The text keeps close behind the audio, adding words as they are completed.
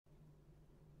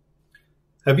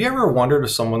Have you ever wondered if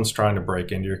someone's trying to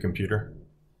break into your computer?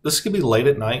 This could be late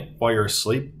at night while you're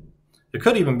asleep. It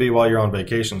could even be while you're on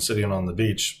vacation sitting on the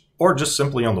beach, or just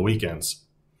simply on the weekends.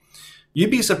 You'd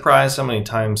be surprised how many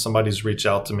times somebody's reached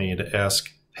out to me to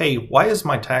ask, "Hey, why is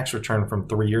my tax return from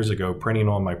 3 years ago printing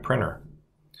on my printer?"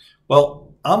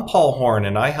 Well, I'm Paul Horn,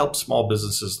 and I help small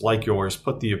businesses like yours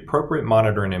put the appropriate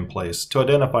monitoring in place to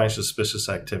identify suspicious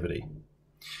activity.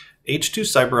 H2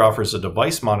 Cyber offers a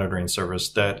device monitoring service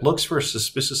that looks for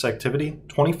suspicious activity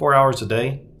 24 hours a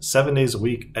day, 7 days a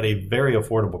week at a very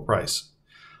affordable price.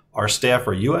 Our staff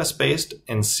are US-based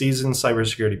and seasoned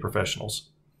cybersecurity professionals.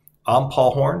 I'm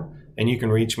Paul Horn, and you can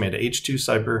reach me at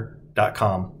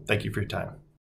h2cyber.com. Thank you for your time.